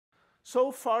So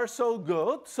far, so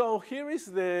good. So here is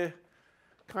the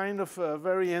kind of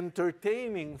very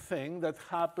entertaining thing that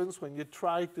happens when you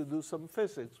try to do some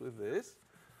physics with this.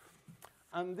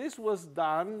 And this was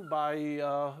done by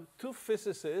two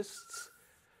physicists,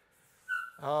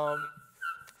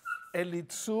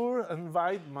 Elitzur and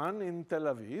Vaidman in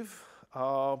Tel Aviv.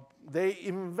 They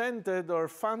invented or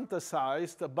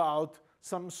fantasized about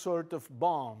some sort of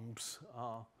bombs,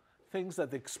 things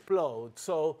that explode.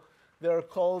 So they're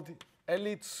called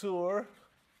Elitzur-Vaidman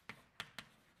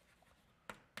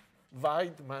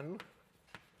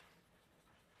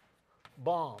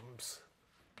bombs.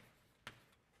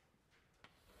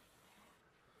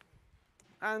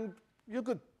 And you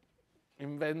could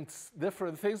invent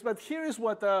different things, but here is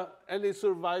what a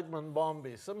Elitzur-Vaidman bomb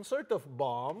is, some sort of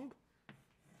bomb.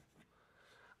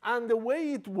 And the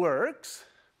way it works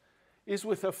is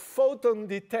with a photon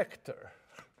detector.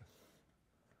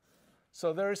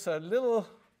 So there's a little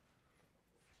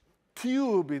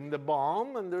tube in the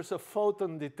bomb, and there's a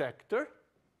photon detector.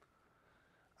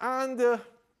 And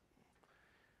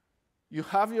you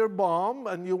have your bomb,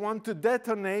 and you want to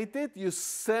detonate it. You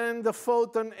send the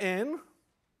photon in.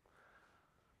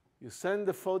 You send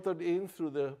the photon in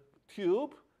through the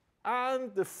tube,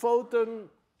 and the photon,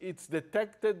 it's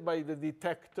detected by the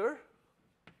detector,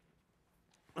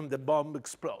 and the bomb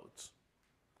explodes.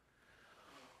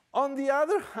 On the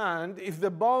other hand, if the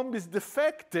bomb is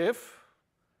defective,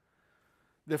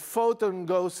 the photon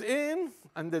goes in,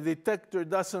 and the detector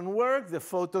doesn't work, the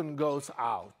photon goes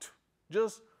out,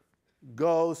 just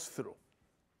goes through.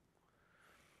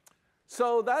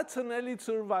 So that's an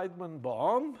Elitzur-Vaidman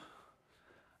bomb.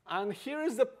 And here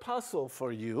is the puzzle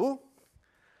for you.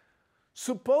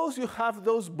 Suppose you have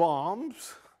those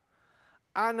bombs,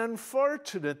 and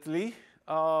unfortunately,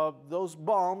 those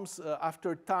bombs,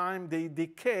 after time, they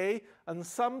decay, and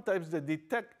sometimes the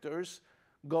detectors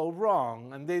go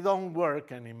wrong, and they don't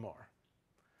work anymore.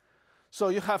 So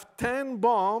you have 10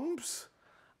 bombs,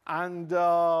 and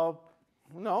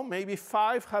maybe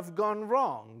 5 have gone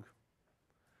wrong.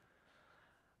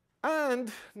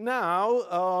 And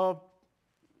now,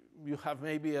 you have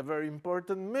maybe a very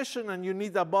important mission, and you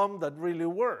need a bomb that really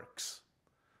works.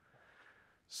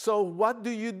 So what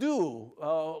do?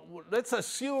 Let's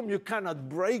assume you cannot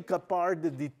break apart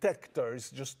the detector. It's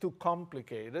just too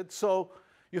complicated. So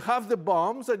you have the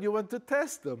bombs, and you want to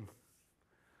test them.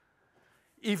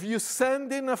 If you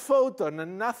send in a photon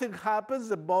and nothing happens,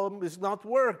 the bomb is not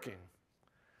working.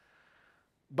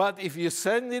 But if you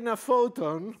send in a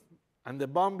photon and the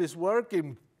bomb is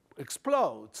working,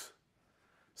 explodes.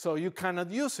 So you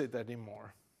cannot use it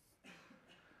anymore.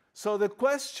 So the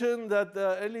question that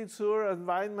Elitzur and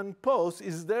Vaidman pose,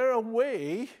 is there a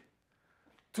way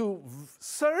to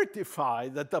certify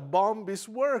that a bomb is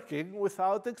working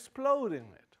without exploding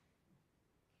it?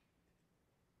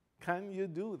 Can you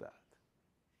do that?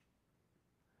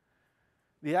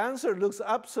 The answer looks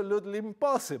absolutely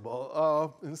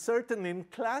impossible. Certainly in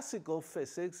classical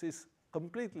physics, it's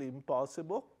completely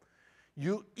impossible.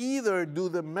 You either do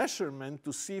the measurement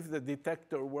to see if the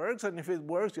detector works, and if it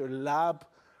works, your lab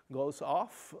goes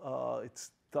off.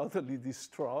 It's totally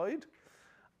destroyed.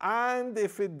 And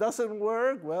if it doesn't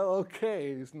work, well,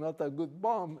 okay, it's not a good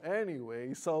bomb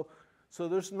anyway. So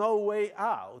there's no way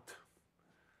out.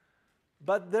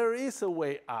 But there is a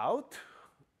way out,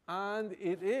 and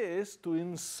it is to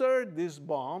insert this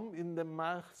bomb in the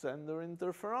Mach-Zehnder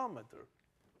interferometer.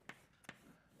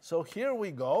 So here we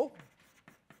go.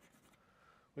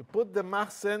 We put the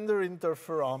Mach-Zehnder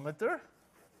interferometer.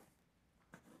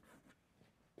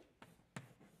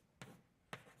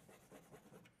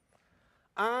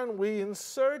 And we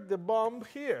insert the bomb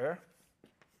here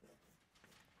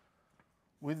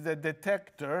with the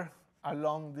detector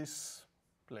along this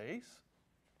place.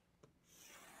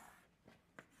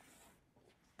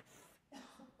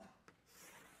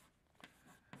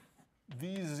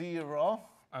 D0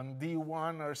 and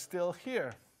D1 are still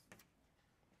here.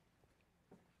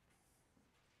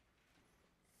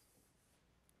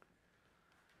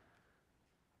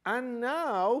 And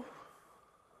now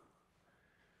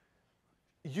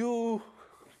you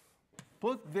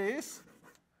put this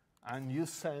and you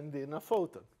send in a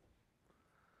photon.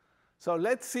 So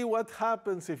let's see what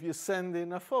happens if you send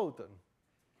in a photon.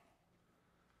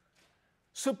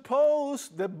 Suppose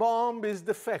the bomb is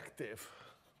defective.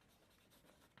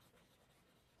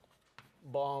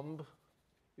 Bomb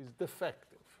is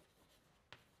defective.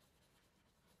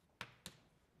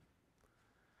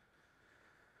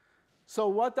 So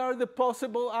what are the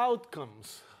possible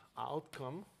outcomes?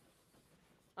 Outcome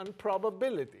and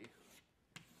probability.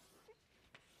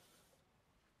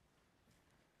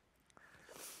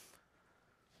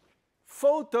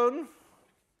 Photon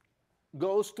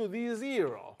goes to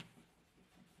D0.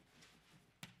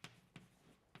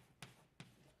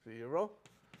 0.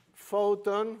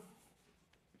 Photon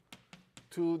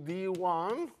to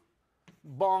D1,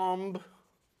 bomb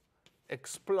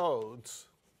explodes.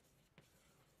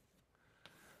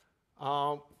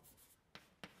 Well,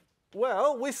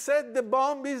 we said the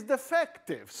bomb is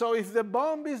defective. So if the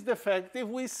bomb is defective,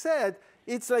 we said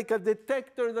it's like a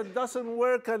detector that doesn't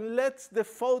work and lets the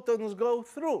photons go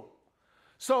through.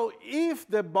 So if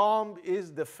the bomb is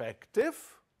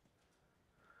defective,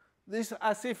 this is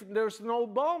as if there's no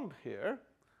bomb here,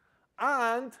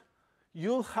 and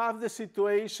you'll have the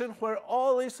situation where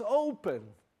all is open.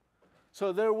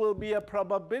 So there will be a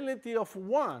probability of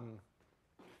 1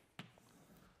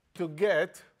 to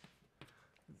get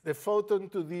the photon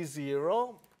to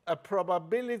D0, a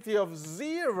probability of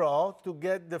 0 to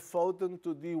get the photon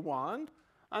to D1,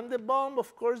 and the bomb,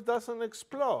 of course, doesn't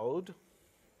explode,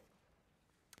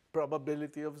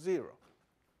 probability of 0.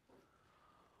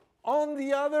 On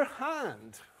the other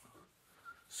hand,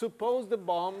 suppose the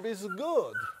bomb is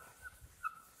good.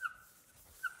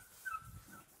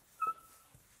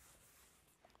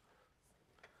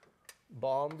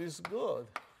 Bomb is good.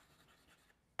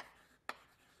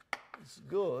 It's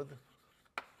good.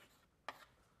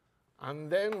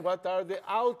 And then what are the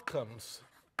outcomes?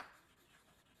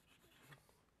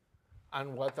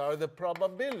 And what are the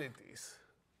probabilities?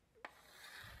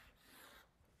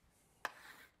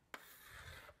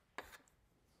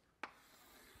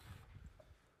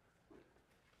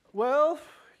 Well,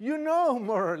 you know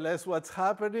more or less what's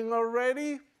happening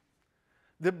already.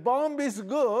 The bomb is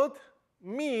good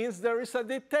means there is a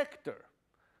detector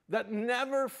that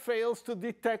never fails to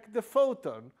detect the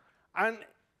photon. And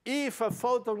if a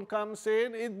photon comes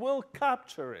in, it will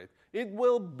capture it. It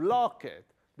will block it.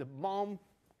 The bomb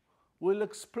will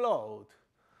explode.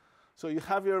 So you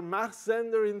have your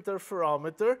Mach-Zehnder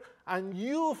interferometer, and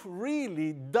you've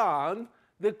really done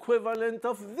the equivalent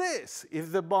of this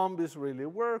if the bomb is really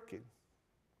working.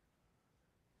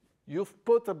 You've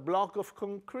put a block of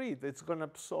concrete. It's going to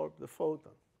absorb the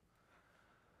photon.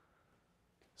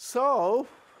 So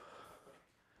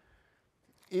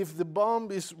if the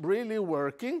bomb is really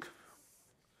working,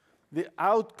 the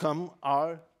outcome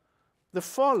are the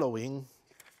following.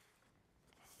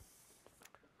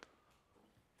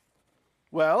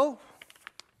 Well,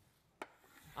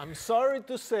 I'm sorry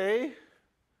to say,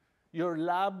 your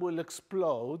lab will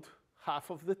explode half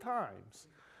of the times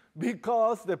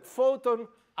because the photon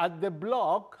at the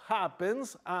block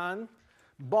happens and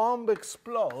bomb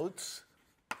explodes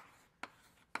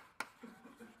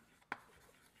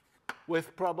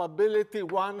with probability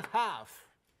 1/2.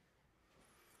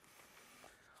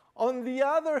 On the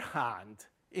other hand,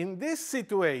 in this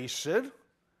situation,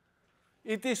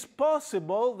 it is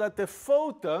possible that the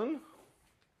photon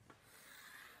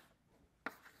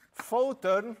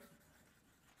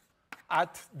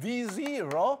at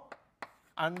D0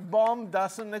 and bomb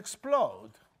doesn't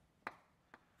explode.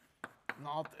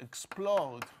 Not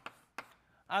explode.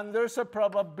 And there's a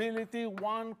probability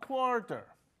 1/4.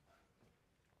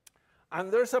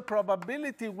 And there's a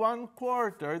probability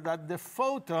 1/4 that the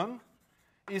photon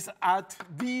is at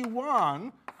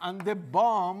D1 and the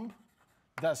bomb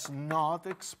does not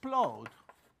explode.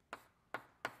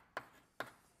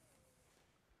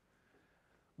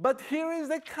 But here is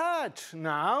the catch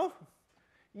now.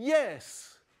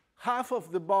 Yes, half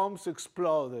of the bombs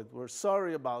exploded. We're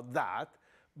sorry about that.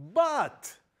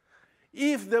 But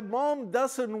if the bomb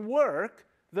doesn't work,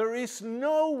 there is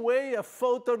no way a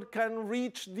photon can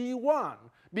reach D1.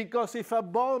 Because if a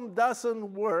bomb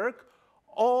doesn't work,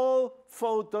 all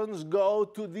photons go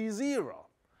to D0.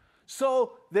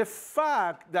 So the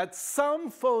fact that some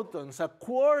photons,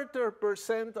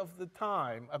 1/4% of the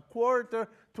time,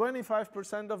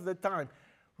 25% of the time,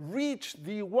 reach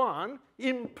D1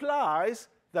 implies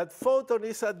that photon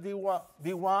is at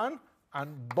D1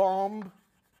 and bomb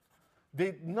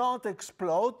did not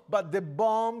explode, but the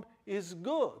bomb is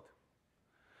good.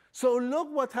 So look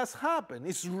what has happened.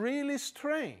 It's really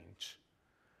strange.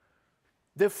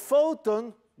 The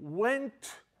photon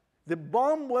the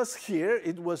bomb was here,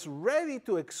 it was ready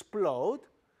to explode.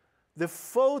 The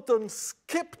photon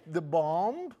skipped the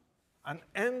bomb and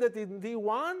ended in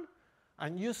D1,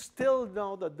 and you still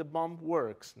know that the bomb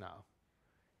works now,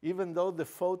 even though the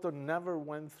photon never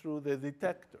went through the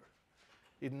detector.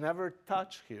 It never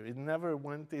touched here. It never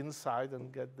went inside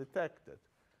and get detected.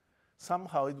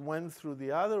 Somehow it went through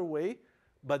the other way,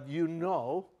 but you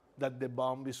know that the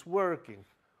bomb is working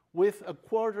with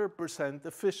 1/4%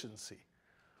 efficiency.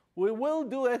 We will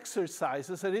do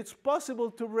exercises, and it's possible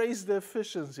to raise the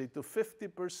efficiency to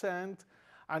 50%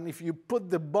 And if you put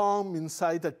the bomb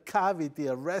inside a cavity,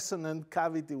 a resonant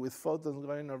cavity with photons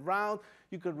going around,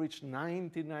 you can reach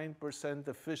 99%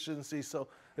 efficiency. So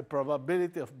the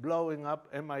probability of blowing up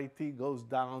MIT goes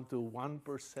down to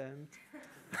 1%.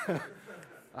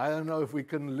 I don't know if we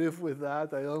can live with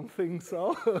that. I don't think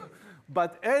so.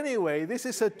 But anyway, this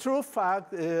is a true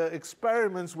fact.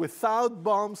 Experiments without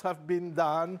bombs have been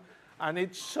done. And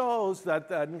it shows that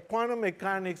in quantum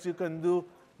mechanics, you can do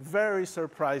very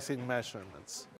surprising measurements.